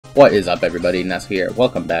What is up, everybody? Ness here.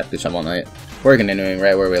 Welcome back to Shovel Knight. We're continuing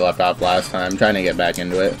right where we left off last time, trying to get back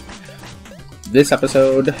into it. This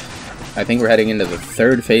episode, I think we're heading into the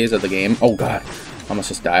third phase of the game. Oh god, almost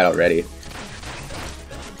just died already.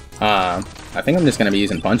 I think I'm just going to be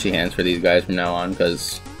using punchy hands for these guys from now on,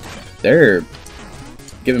 because they're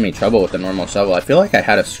giving me trouble with the normal shovel. I feel like I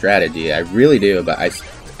had a strategy, I really do, but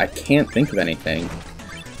I can't think of anything.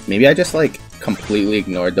 Maybe I just like completely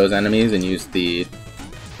ignored those enemies and used the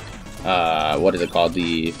what is it called,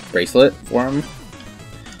 the bracelet for them,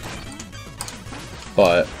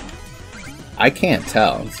 but I can't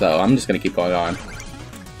tell, so I'm just gonna keep going on.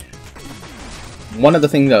 One of the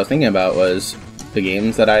things I was thinking about was the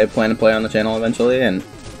games that I plan to play on the channel eventually, and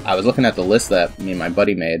I was looking at the list that me and my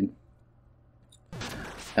buddy made,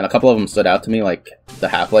 and a couple of them stood out to me, like the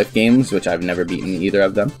Half-Life games, which I've never beaten either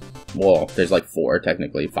of them. Well, there's like 4,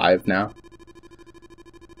 technically 5 now.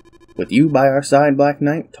 With you by our side, Black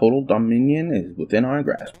Knight, total dominion is within our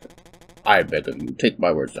grasp. I beg of you, take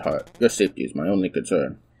my words to heart. Your safety is my only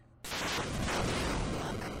concern.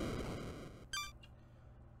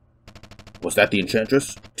 Was that the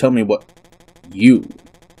Enchantress? Tell me what... You.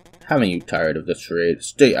 Haven't you tired of this charade?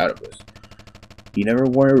 Stay out of this. You never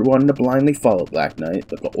were one to blindly follow, Black Knight,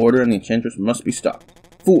 but the Order and the Enchantress must be stopped.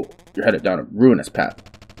 Fool! You're headed down a ruinous path.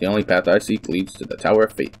 The only path I seek leads to the Tower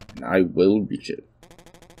of Fate, and I will reach it.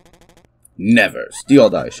 Never. Steel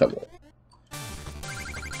die, shovel.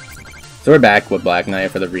 So we're back with Black Knight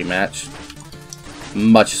for the rematch.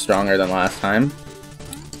 Much stronger than last time.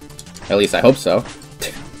 At least I hope so.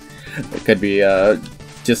 It could be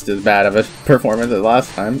just as bad of a performance as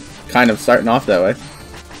last time. Kind of starting off that way.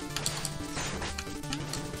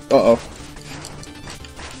 Uh-oh.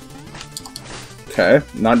 Okay,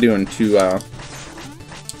 not doing too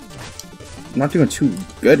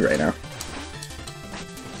good right now.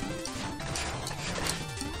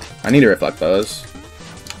 I need to reflect those.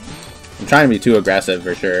 I'm trying to be too aggressive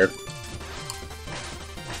for sure.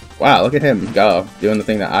 Wow, look at him go, doing the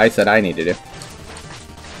thing that I said I need to do.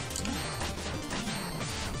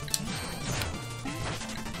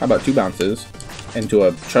 How about 2 bounces into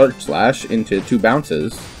a charge slash, into 2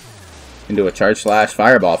 bounces into a charge slash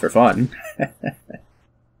fireball for fun. I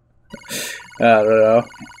don't know.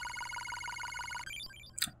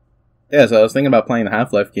 Yeah, so I was thinking about playing the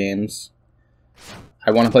Half-Life games. I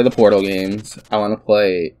want to play the Portal games. I want to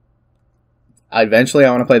play... Eventually, I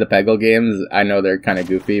want to play the Peggle games. I know they're kind of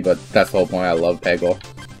goofy, but that's the whole point. I love Peggle.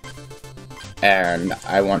 And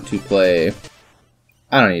I want to play...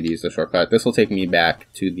 I don't need to use the shortcut. This will take me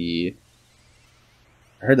back to the...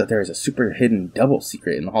 I heard that there is a super hidden double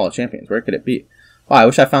secret in the Hall of Champions. Where could it be? Wow, I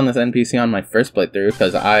wish I found this NPC on my first playthrough,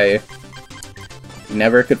 because I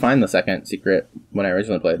never could find the second secret when I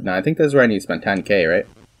originally played. Now, I think this is where I need to spend 10k, right?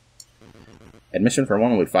 Admission for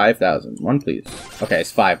one will be 5,000. One, please. Okay, it's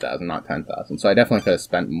 5,000, not 10,000. So I definitely could have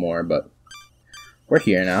spent more, but we're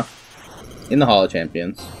here now. In the Hall of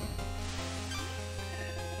Champions.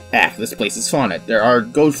 Ah, this place is haunted. There are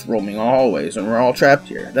ghosts roaming all hallways, and we're all trapped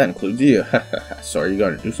here. That includes you. So are you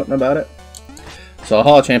going to do something about it? So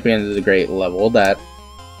Hall of Champions is a great level that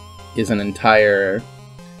is an entire...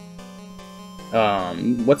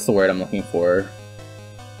 what's the word I'm looking for?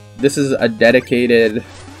 This is a dedicated...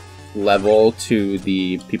 level to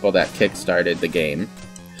the people that kickstarted the game.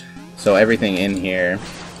 So everything in here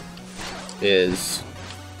is,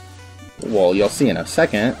 well, you'll see in a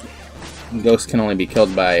second. Ghosts can only be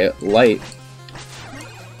killed by light.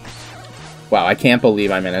 Wow, I can't believe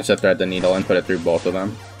I managed to thread the needle and put it through both of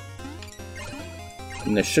them.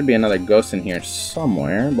 And there should be another ghost in here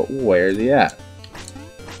somewhere, but where is he at?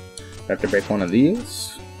 Do I have to break one of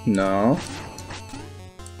these? No.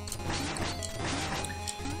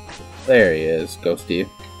 There he is, Ghosty.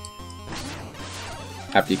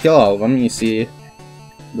 After you kill all of them, you see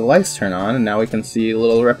the lights turn on, and now we can see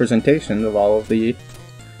little representations of all of the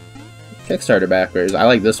Kickstarter backers. I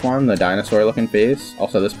like this one, the dinosaur-looking face.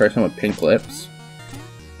 Also, this person with pink lips.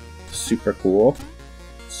 Super cool.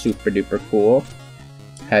 Super duper cool.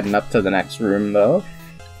 Heading up to the next room, though.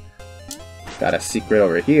 Got a secret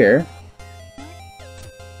over here.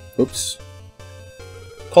 Oops.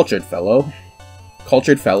 Cultured fellow.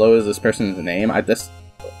 Cultured Fellow is this person's name.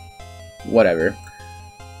 Whatever.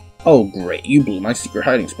 Oh great, you blew my secret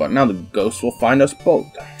hiding spot. Now the ghosts will find us both.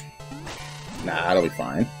 Nah, that'll be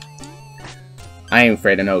fine. I ain't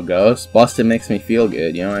afraid of no ghosts. Busted makes me feel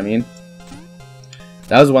good, you know what I mean?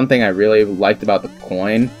 That was one thing I really liked about the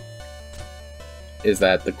coin. Is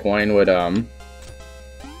that the coin would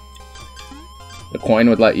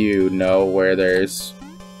let you know where there's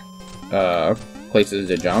places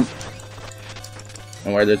to jump.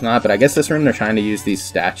 and where there's not. But I guess this room they're trying to use these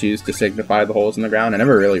statues to signify the holes in the ground. I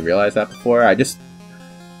never really realized that before. I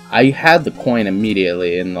had the coin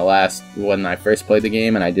immediately in the when I first played the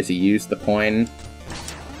game, and I just used the coin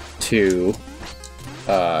to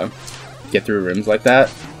get through rooms like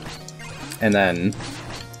that. And then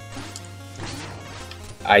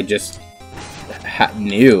I just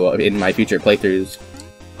knew in my future playthroughs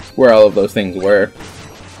where all of those things were.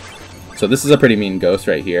 So this is a pretty mean ghost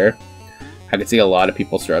right here. I could see a lot of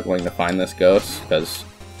people struggling to find this ghost, because,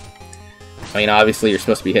 I mean, obviously you're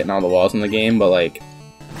supposed to be hitting all the walls in the game, but, like,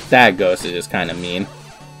 that ghost is just kind of mean.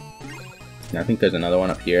 And I think there's another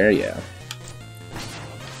one up here, yeah.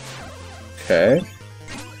 Okay.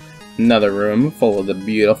 Another room full of the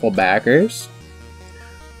beautiful backers.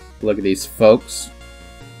 Look at these folks.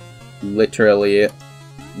 Literally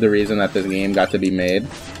the reason that this game got to be made.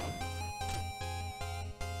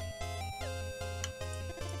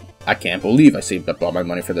 I can't believe I saved up all my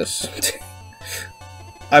money for this.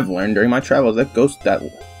 I've learned during my travels that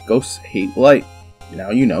ghosts hate light.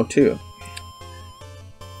 Now you know too.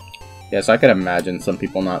 Yeah, so I could imagine some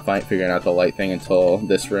people not figuring out the light thing until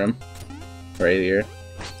this room. Right here.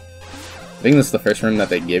 I think this is the first room that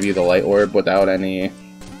they give you the light orb without any...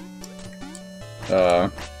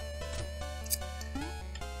 like,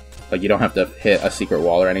 you don't have to hit a secret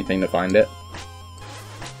wall or anything to find it.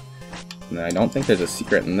 And I don't think there's a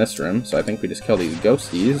secret in this room, so I think we just kill these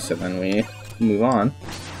ghosties, and then we move on.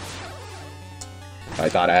 I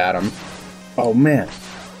thought I had him. Oh, man.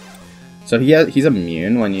 So he's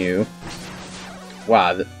immune when you...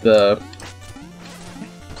 Wow, the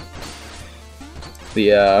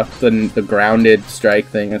grounded strike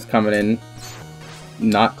thing is coming in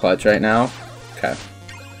not clutch right now. Okay.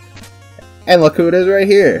 And look who it is right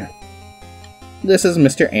here. This is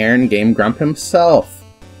Mr. Aaron Game Grump himself.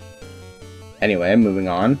 Anyway, moving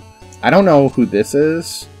on. I don't know who this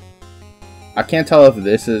is. I can't tell if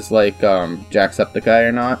this is like Jacksepticeye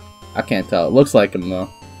or not. I can't tell. It looks like him though.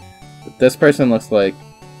 But this person looks like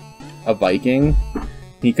a Viking.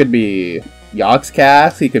 He could be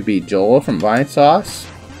Yogscast. He could be Joel from Vinesauce.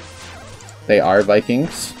 They are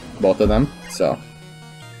Vikings, both of them. So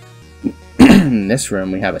in this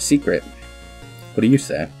room we have a secret. What do you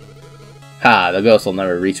say? Ha! The ghost will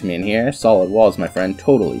never reach me in here. Solid walls, my friend.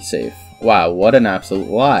 Totally safe. Wow, what an absolute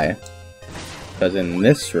lie. Because in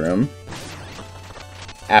this room,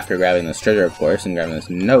 after grabbing this treasure, of course, and grabbing this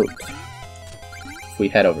note, if we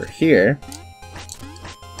head over here...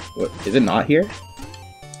 What, is it not here?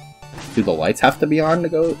 Do the lights have to be on to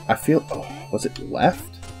go? I feel... Oh, was it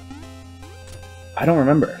left? I don't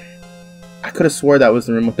remember. I could have swore that was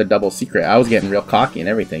the room with the double secret. I was getting real cocky and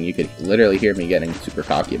everything. You could literally hear me getting super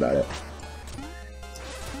cocky about it.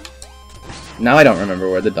 Now I don't remember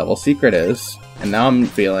where the double secret is. And now I'm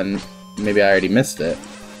feeling maybe I already missed it.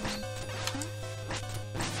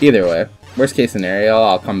 Either way, worst case scenario,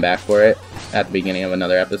 I'll come back for it at the beginning of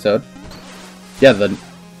another episode. Yeah,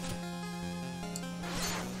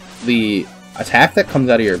 the attack that comes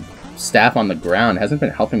out of your staff on the ground hasn't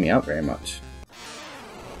been helping me out very much.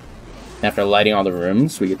 After lighting all the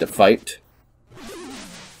rooms, we get to fight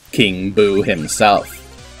King Boo himself.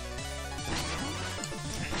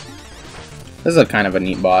 This is a kind of a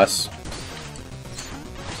neat boss.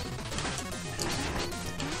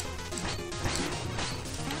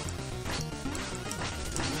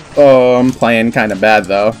 Oh, I'm playing kind of bad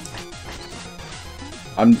though.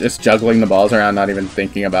 I'm just juggling the balls around, not even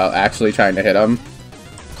thinking about actually trying to hit them.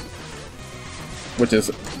 Which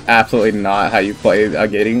is absolutely not how you play a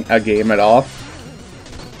game at all.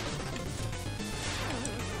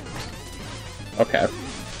 Okay.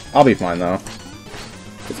 I'll be fine though.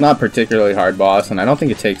 It's not a particularly hard boss, and I don't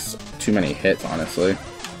think it takes too many hits, honestly.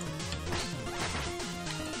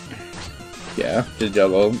 Yeah, just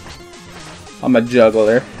juggle. I'm a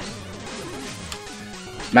juggler.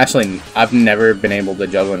 I've never been able to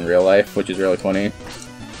juggle in real life, which is really funny.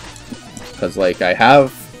 Because, like, I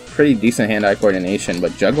have pretty decent hand-eye coordination,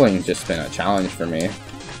 but juggling's just been a challenge for me.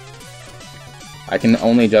 I can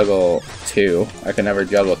only juggle 2. I can never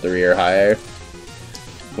juggle 3 or higher.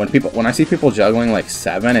 When I see people juggling like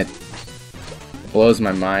 7, it blows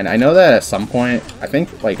my mind. I know that at some point, I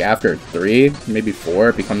think like after 3, maybe 4,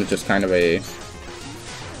 it becomes just kind of a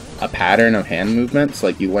pattern of hand movements.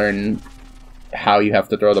 Like you learn how you have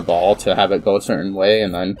to throw the ball to have it go a certain way,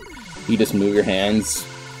 and then you just move your hands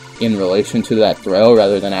in relation to that throw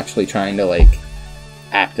rather than actually trying to like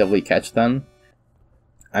actively catch them.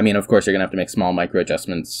 I mean, of course, you're gonna have to make small micro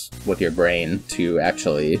adjustments with your brain to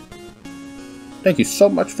actually... Thank you so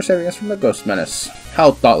much for saving us from the ghost menace. How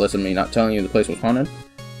thoughtless of me not telling you the place was haunted.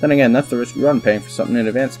 Then again, that's the risk you run, paying for something in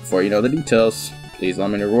advance before you know the details. Please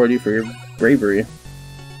let me reward you for your bravery.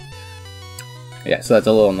 Yeah, so that's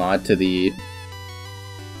a little nod to the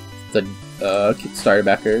Kickstarter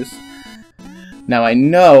backers. Now I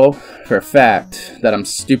know for a fact that I'm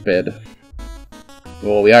stupid.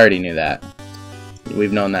 Well, we already knew that.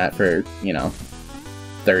 We've known that for, you know,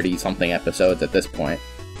 30-something episodes at this point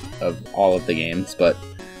of all of the games, but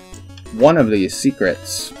one of these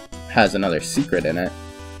secrets has another secret in it,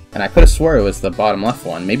 and I could have swore it was the bottom left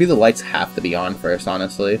one. Maybe the lights have to be on first,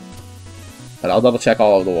 honestly. But I'll double check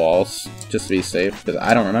all of the walls, just to be safe, because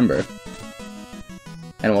I don't remember.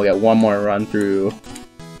 And we'll get one more run through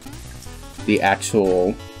the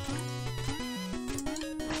actual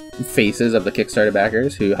faces of the Kickstarter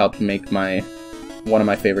backers who helped make one of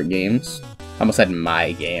my favorite games. I almost said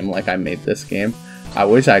my game, like I made this game. I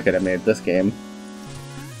wish I could have made this game.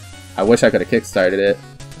 I wish I could have kickstarted it.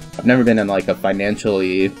 I've never been in like a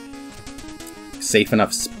financially safe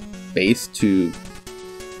enough space to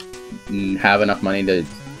have enough money to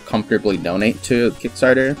comfortably donate to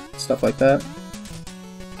Kickstarter, stuff like that.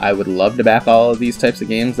 I would love to back all of these types of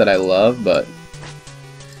games that I love, but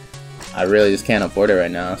I really just can't afford it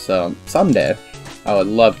right now, so someday I would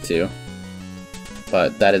love to,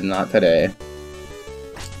 but that is not today.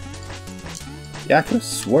 Yeah, I could have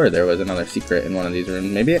swore there was another secret in one of these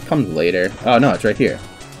rooms. Maybe it comes later. Oh no, it's right here.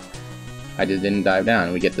 I just didn't dive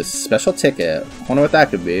down. We get this special ticket. I wonder what that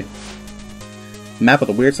could be. Map with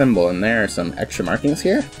a weird symbol, and there are some extra markings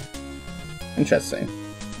here? Interesting.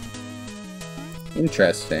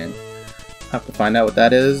 Interesting. Have to find out what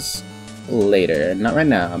that is later. Not right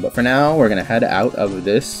now, but for now, we're gonna head out of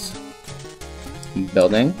this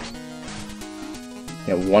building.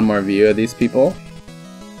 Get one more view of these people.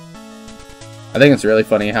 I think it's really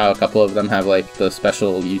funny how a couple of them have like the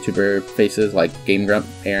special YouTuber faces, like Game Grumps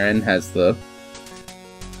Aaron has the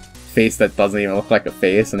face that doesn't even look like a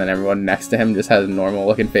face, and then everyone next to him just has normal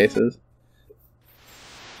looking faces.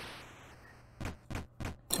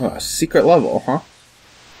 Oh, secret level, huh?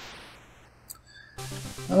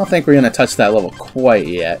 I don't think we're gonna touch that level quite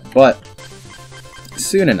yet, but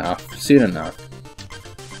soon enough, soon enough.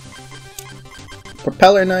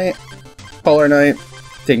 Propeller Knight, Polar Knight,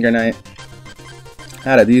 Tinker Knight.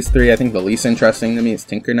 Out of these three, I think the least interesting to me is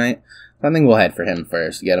Tinker Knight. I think we'll head for him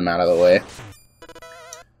first, get him out of the way.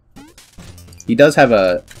 He does have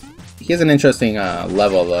he has an interesting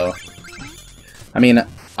level though. I mean,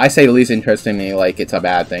 I say least interesting to me like it's a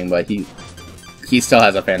bad thing, but he still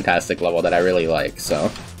has a fantastic level that I really like, so.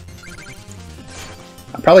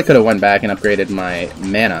 I probably could have went back and upgraded my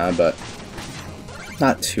mana, but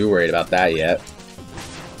not too worried about that yet.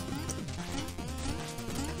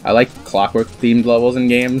 I like clockwork themed levels in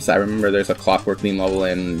games. I remember there's a clockwork themed level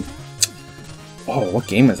in... Oh, what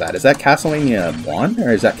game is that? Is that Castlevania 1? Or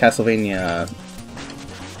is that Castlevania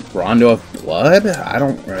Rondo of Blood? I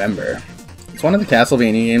don't remember. It's one of the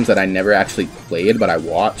Castlevania games that I never actually played, but I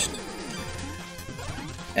watched.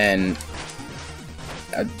 And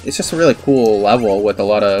it's just a really cool level with a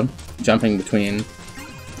lot of jumping between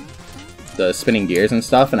the spinning gears and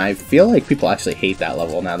stuff, and I feel like people actually hate that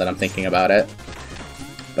level now that I'm thinking about it.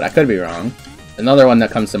 But I could be wrong. Another one that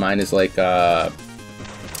comes to mind is like, not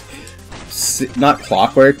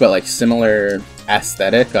Clockwork, but like similar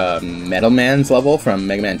aesthetic, Metal Man's level from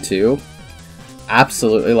Mega Man 2.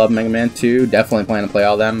 Absolutely love Mega Man 2, definitely plan to play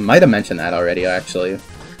all of them. Might have mentioned that already, actually.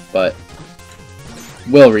 But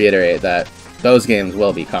will reiterate that those games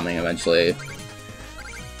will be coming eventually.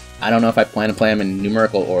 I don't know if I plan to play them in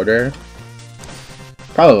numerical order.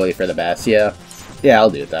 Probably for the best, yeah. Yeah, I'll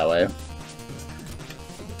do it that way.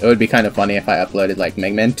 It would be kind of funny if I uploaded like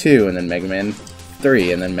Mega Man 2, and then Mega Man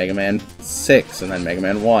 3, and then Mega Man 6, and then Mega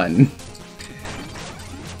Man 1.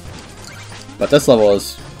 But this level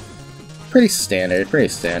is pretty standard,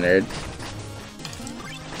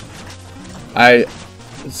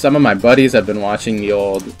 Some of my buddies have been watching the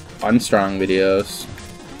old Unstrong videos,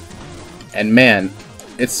 and man,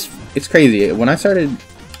 it's crazy. When I started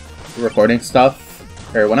recording stuff,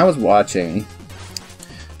 or when I was watching...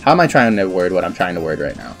 How am I trying to word what I'm trying to word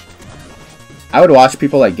right now? I would watch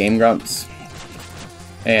people like Game Grumps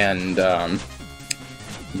and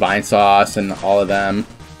Vine Sauce and all of them,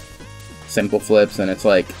 Simple Flips, and it's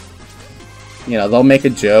like, you know, they'll make a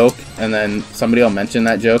joke and then somebody will mention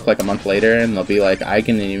that joke like a month later and they'll be like, I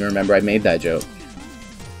can't even remember I made that joke.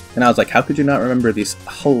 And I was like, how could you not remember these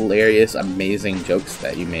hilarious, amazing jokes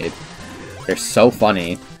that you made? They're so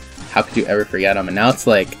funny. How could you ever forget them? And now it's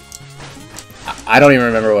like, I don't even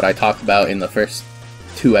remember what I talked about in the first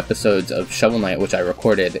 2 episodes of Shovel Knight, which I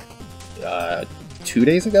recorded 2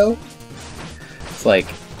 days ago. It's like,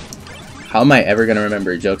 how am I ever going to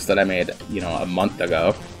remember jokes that I made, you know, a month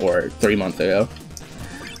ago or 3 months ago?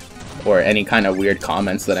 or any kind of weird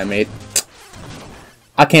comments that I made.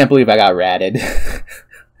 I can't believe I got ratted.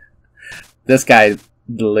 This guy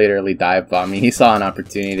literally dived on me. He saw an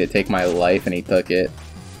opportunity to take my life and he took it.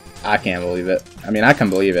 I can't believe it. I mean, I can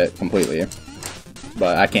believe it completely,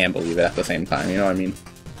 but I can't believe it at the same time, you know what I mean?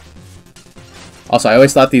 Also, I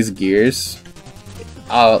always thought these gears,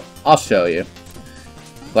 I'll show you.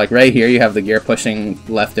 Like right here you have the gear pushing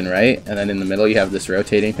left and right, and then in the middle you have this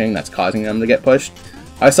rotating thing that's causing them to get pushed.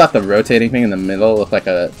 I always thought the rotating thing in the middle looked like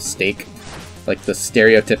a stake, like the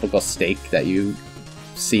stereotypical stake that you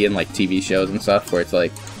see in like TV shows and stuff, where it's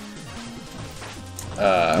like,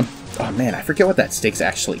 oh man, I forget what that steak's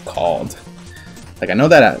actually called. Like, I know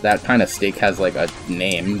that that kind of steak has like a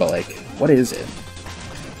name, but like, what is it?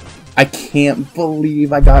 I can't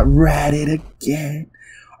believe I got ratted again.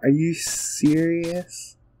 Are you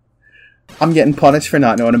serious? I'm getting punished for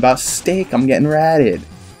not knowing about steak. I'm getting ratted.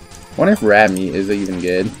 I wonder if rat meat is even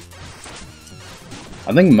good.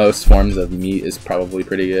 I think most forms of meat is probably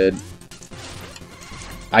pretty good.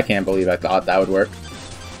 I can't believe I thought that would work.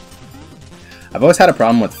 I've always had a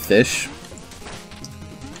problem with fish.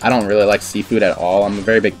 I don't really like seafood at all. I'm a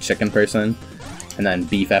very big chicken person. And then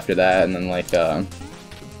beef after that, and then like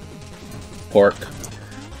pork.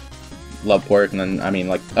 Love pork, and then, I mean,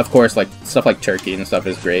 like, of course, like, stuff like turkey and stuff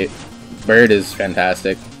is great. Bird is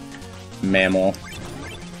fantastic. Mammal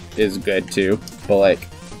is good too. But like,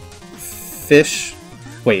 fish...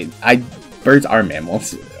 Wait, birds are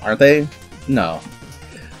mammals, aren't they? No.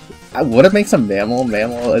 What it makes a mammal?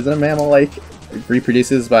 Mammal, isn't a mammal like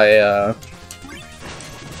reproduces by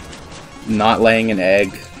not laying an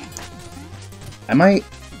egg? Am I?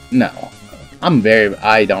 No.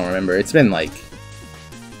 I don't remember. It's been like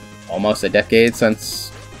almost a decade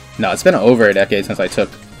since. No, it's been over a decade since I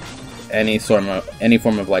took any form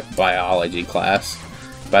of like biology class.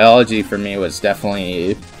 Biology for me was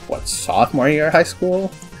definitely what, sophomore year of high school,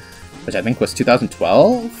 which I think was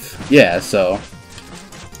 2012. Yeah, so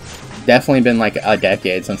definitely been like a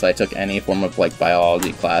decade since I took any form of like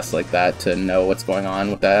biology class like that to know what's going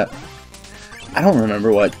on with that. I don't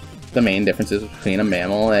remember what the main difference is between a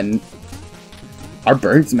mammal and... Are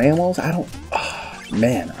birds mammals? I don't... Oh,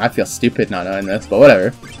 man, I feel stupid not knowing this, but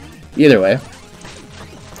whatever. Either way.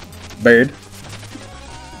 Bird.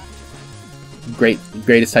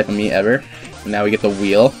 Greatest type of meat ever. And now we get the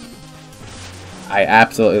wheel. I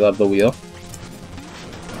absolutely love the wheel.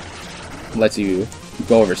 Lets you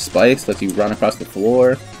go over spikes, lets you run across the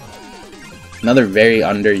floor. Another very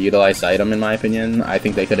underutilized item in my opinion. I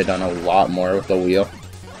think they could have done a lot more with the wheel.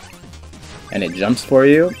 And it jumps for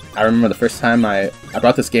you. I remember the first time I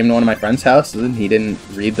brought this game to one of my friend's house and he didn't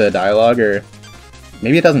read the dialogue, or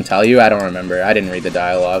maybe it doesn't tell you, I don't remember. I didn't read the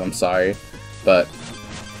dialogue, I'm sorry. But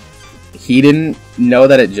he didn't know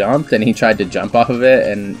that it jumped and he tried to jump off of it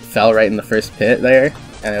and fell right in the first pit there.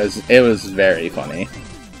 And it was very funny.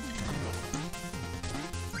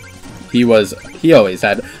 He always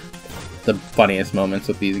had the funniest moments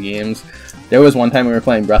with these games. There was one time we were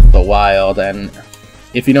playing Breath of the Wild, and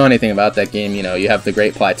if you know anything about that game, you know, you have the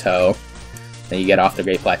Great Plateau, then you get off the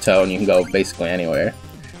Great Plateau and you can go basically anywhere.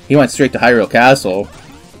 He went straight to Hyrule Castle,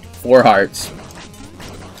 4 hearts.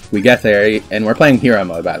 We get there, and we're playing Hero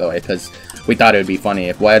Mode, by the way, because we thought it would be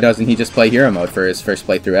funny. Why doesn't he just play Hero Mode for his first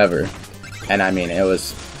playthrough ever? And I mean, it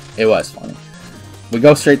was funny. We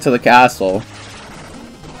go straight to the castle.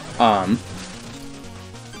 And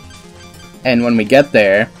when we get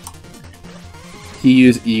there,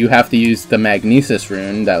 you have to use the Magnesis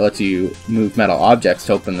rune that lets you move metal objects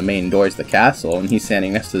to open the main doors of the castle, and he's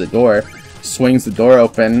standing next to the door, swings the door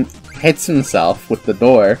open, hits himself with the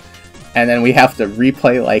door, and then we have to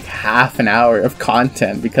replay like half an hour of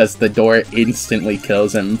content because the door instantly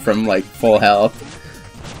kills him from like full health.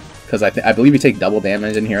 Because I believe you take double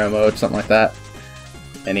damage in hero mode, something like that.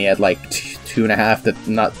 And he had like 2.5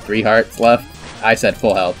 to not 3 hearts left. I said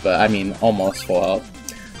full health, but I mean almost full health.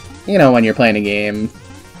 You know, when you're playing a game,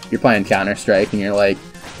 you're playing Counter-Strike, and you're like,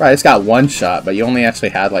 right, it's got 1 shot, but you only actually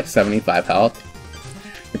had like 75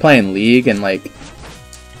 health. You're playing League, and like,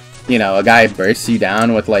 you know, a guy bursts you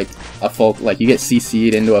down with like a full, like you get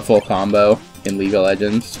CC'd into a full combo in League of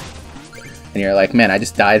Legends, and you're like, man, I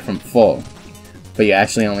just died from full, but you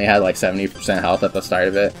actually only had like 70% health at the start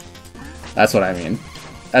of it. That's what I mean.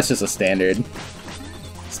 That's just a standard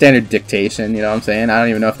dictation, you know what I'm saying? I don't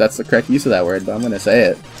even know if that's the correct use of that word, but I'm gonna say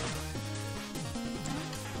it.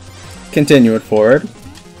 Continue it forward.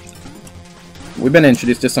 We've been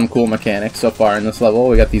introduced to some cool mechanics so far in this level.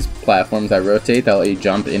 We got these platforms that rotate that let you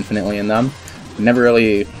jump infinitely in them. Never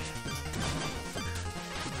really...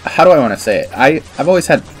 How do I want to say it? I've always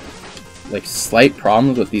had like slight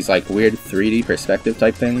problems with these like weird 3D perspective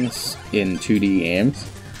type things in 2D games.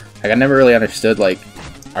 Like I never really understood, like,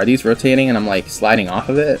 are these rotating and I'm like sliding off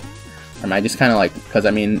of it? Or am I just kind of like, because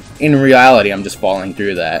I mean, in reality I'm just falling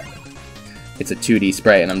through that. It's a 2D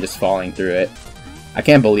sprite and I'm just falling through it. I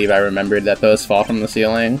can't believe I remembered that those fall from the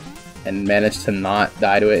ceiling and managed to not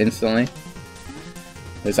die to it instantly.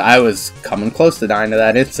 Because I was coming close to dying to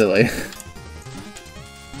that instantly.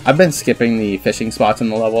 I've been skipping the fishing spots in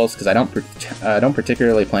the levels because I don't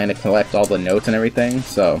particularly plan to collect all the notes and everything,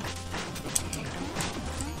 so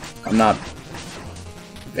I'm not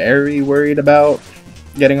very worried about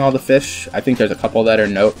getting all the fish. I think there's a couple that are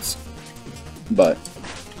notes, but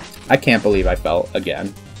I can't believe I fell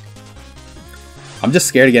again. I'm just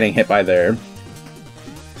scared of getting hit by their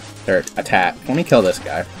attack. Let me kill this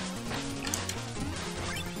guy.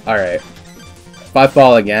 Alright. If I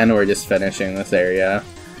fall again, we're just finishing this area.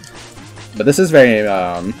 But this is very,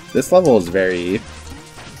 this level is very,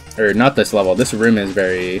 or not this level, this room is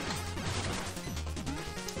very,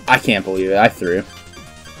 I can't believe it, I threw.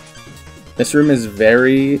 This room is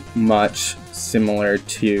very much similar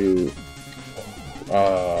to,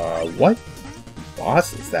 what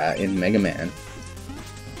boss is that in Mega Man?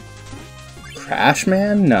 Crash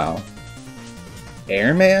Man? No.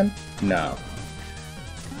 Airman? No.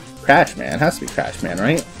 Crash Man. It has to be Crash Man,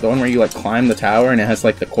 right? The one where you like climb the tower and it has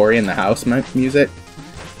like the Cory in the House music.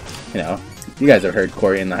 You know, you guys have heard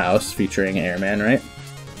Cory in the House featuring Airman, right?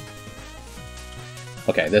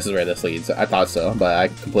 Okay, this is where this leads. I thought so, but I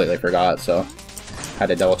completely forgot, so had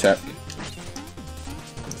to double check.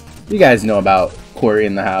 You guys know about Cory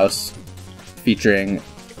in the House featuring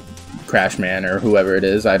Crash Man or whoever it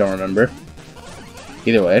is, I don't remember.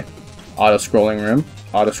 Either way, auto-scrolling room.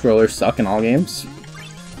 Auto-scrollers suck in all games.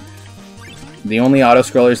 The only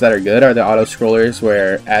auto-scrollers that are good are the auto-scrollers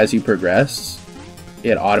where, as you progress,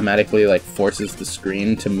 it automatically, like, forces the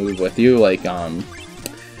screen to move with you. Like,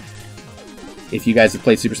 if you guys have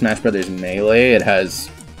played Super Smash Bros. Melee, it has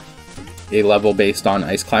a level based on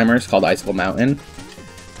ice climbers called Icicle Mountain.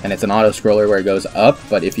 And it's an auto-scroller where it goes up,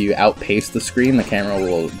 but if you outpace the screen, the camera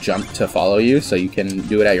will jump to follow you, so you can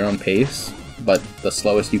do it at your own pace. But the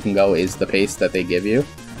slowest you can go is the pace that they give you,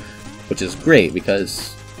 which is great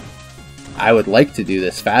because I would like to do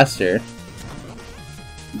this faster,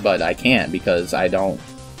 but I can't because I don't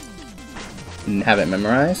have it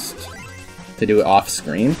memorized to do it off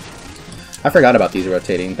screen. I forgot about these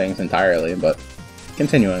rotating things entirely, but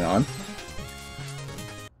continuing on.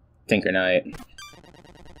 Tinker Knight.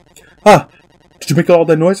 Ah! Did you make all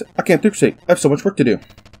that noise? I can't think straight. I have so much work to do.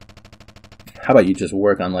 How about you just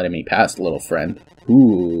work on letting me pass, little friend?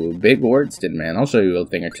 Ooh, big words, man. I'll show you a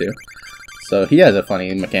thing or two. So he has a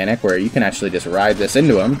funny mechanic where you can actually just ride this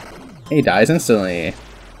into him. He dies instantly.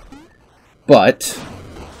 But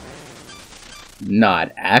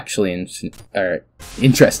not actually,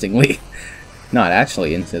 interestingly, not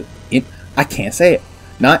actually I can't say it.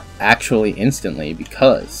 Not actually instantly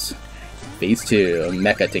because Phase 2,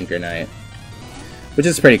 Mecha Tinker Knight, which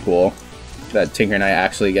is pretty cool. That Tinker Knight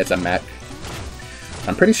actually gets a mech.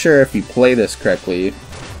 I'm pretty sure if you play this correctly,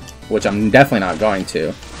 which I'm definitely not going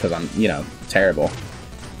to, because I'm, you know, terrible.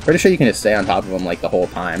 Pretty sure you can just stay on top of him like the whole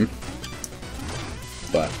time.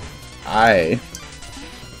 But I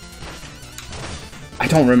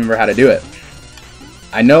don't remember how to do it.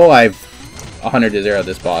 I know I've 100-0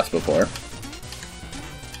 this boss before.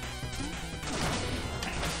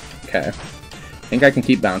 Okay. I think I can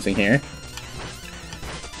keep bouncing here.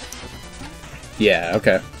 Yeah,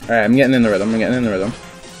 okay. Alright, I'm getting in the rhythm,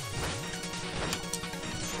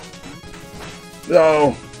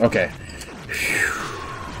 Oh! Okay.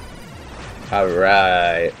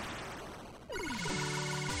 Alright.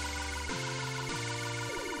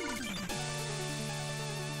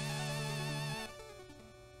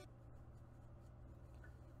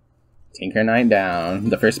 Tinker Knight down.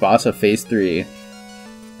 The first boss of Phase 3.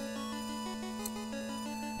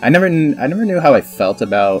 I never knew how I felt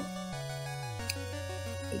about...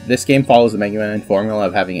 This game follows the Mega Man formula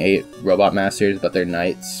of having 8 Robot Masters, but they're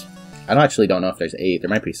knights. I actually don't know if there's 8. There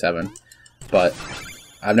might be 7. But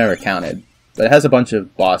I've never counted. But it has a bunch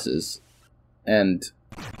of bosses. And...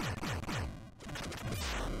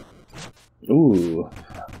 Ooh.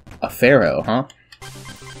 A Pharaoh, huh?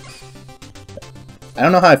 I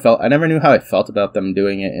don't know how I felt. I never knew how I felt about them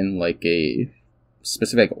doing it in, like, a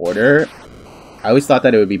specific order. I always thought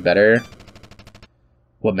that it would be better.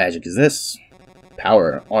 What magic is this?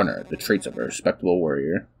 Power, honor, the traits of a respectable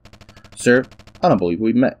warrior. Sir, I don't believe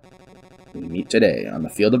we've met. We meet today on the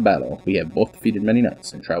field of battle. We have both defeated many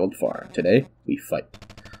knights and traveled far. Today, we fight.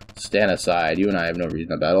 Stand aside. You and I have no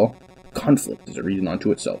reason to battle. Conflict is a reason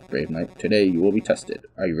unto itself, Brave Knight. Today you will be tested.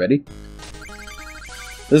 Are you ready?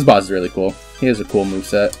 This boss is really cool. He has a cool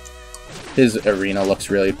moveset. His arena looks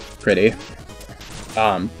really pretty.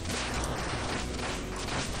 I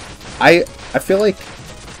feel like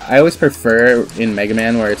I always prefer in Mega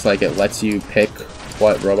Man where it's like it lets you pick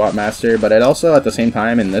what Robot Master, but it also at the same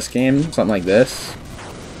time in this game, something like this,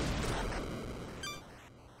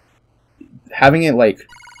 having it like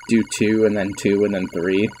do 2 and then 2 and then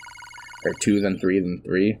 3, or 2 then 3 then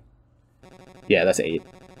 3. Yeah, that's 8.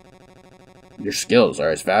 Your skills are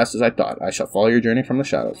as vast as I thought. I shall follow your journey from the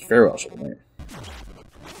shadows. Farewell, Shovel Knight.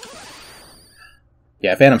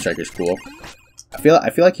 Yeah, Phantom Striker's cool. I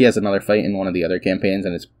feel like he has another fight in one of the other campaigns,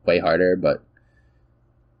 and it's way harder. But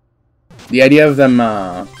the idea of them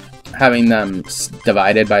having them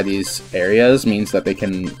divided by these areas means that they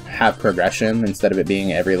can have progression instead of it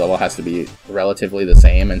being every level has to be relatively the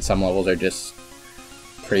same, and some levels are just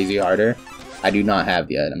crazy harder. I do not have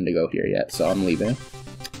the item to go here yet, so I'm leaving.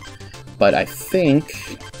 But I think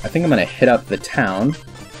I'm gonna hit up the town,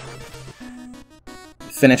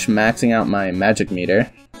 finish maxing out my magic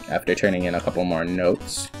meter after turning in a couple more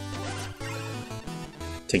notes.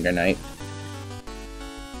 Tinker Knight.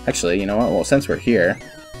 Actually, you know what? Well, since we're here,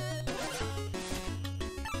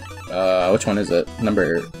 which one is it?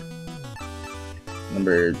 Number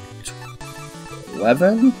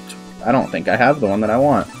 11? I don't think I have the one that I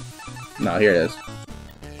want. No, here it is.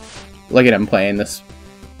 Look at him playing this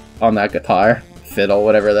on that guitar, fiddle,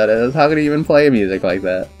 whatever that is. How could he even play music like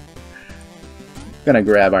that? Gonna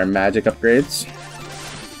grab our magic upgrades.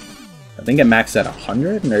 I think it maxed at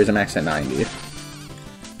 100, and there's a max at 90. It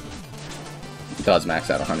does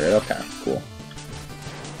max at 100. Okay, cool.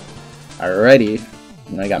 Alrighty,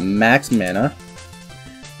 and I got max mana.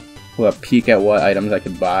 We'll have a peek at what items I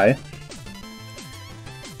could buy.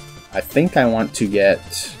 I think I want to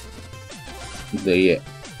get the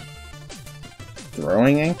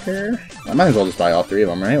throwing anchor. I might as well just buy all 3 of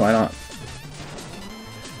them, right? Why not?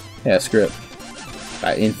 Yeah, screw it.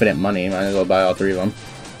 Got infinite money, might as well buy all 3 of them.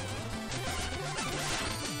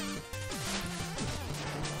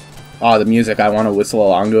 Oh, the music, I want to whistle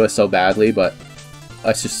along to it so badly, but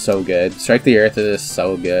it's just so good. Strike the Earth is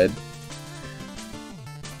so good.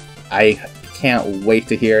 I can't wait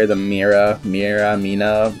to hear the Mina.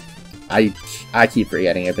 I keep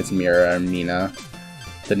forgetting if it's Mira or Mina.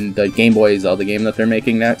 The Game Boy Zelda game that they're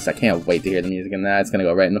making next. I can't wait to hear the music in that. It's gonna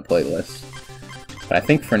go right in the playlist. But I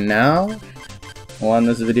think for now, we'll end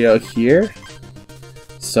this video here.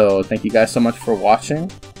 So thank you guys so much for watching.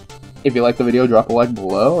 If you like the video, drop a like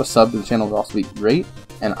below. A sub to the channel would also be great.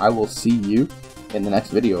 And I will see you in the next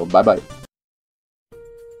video. Bye bye.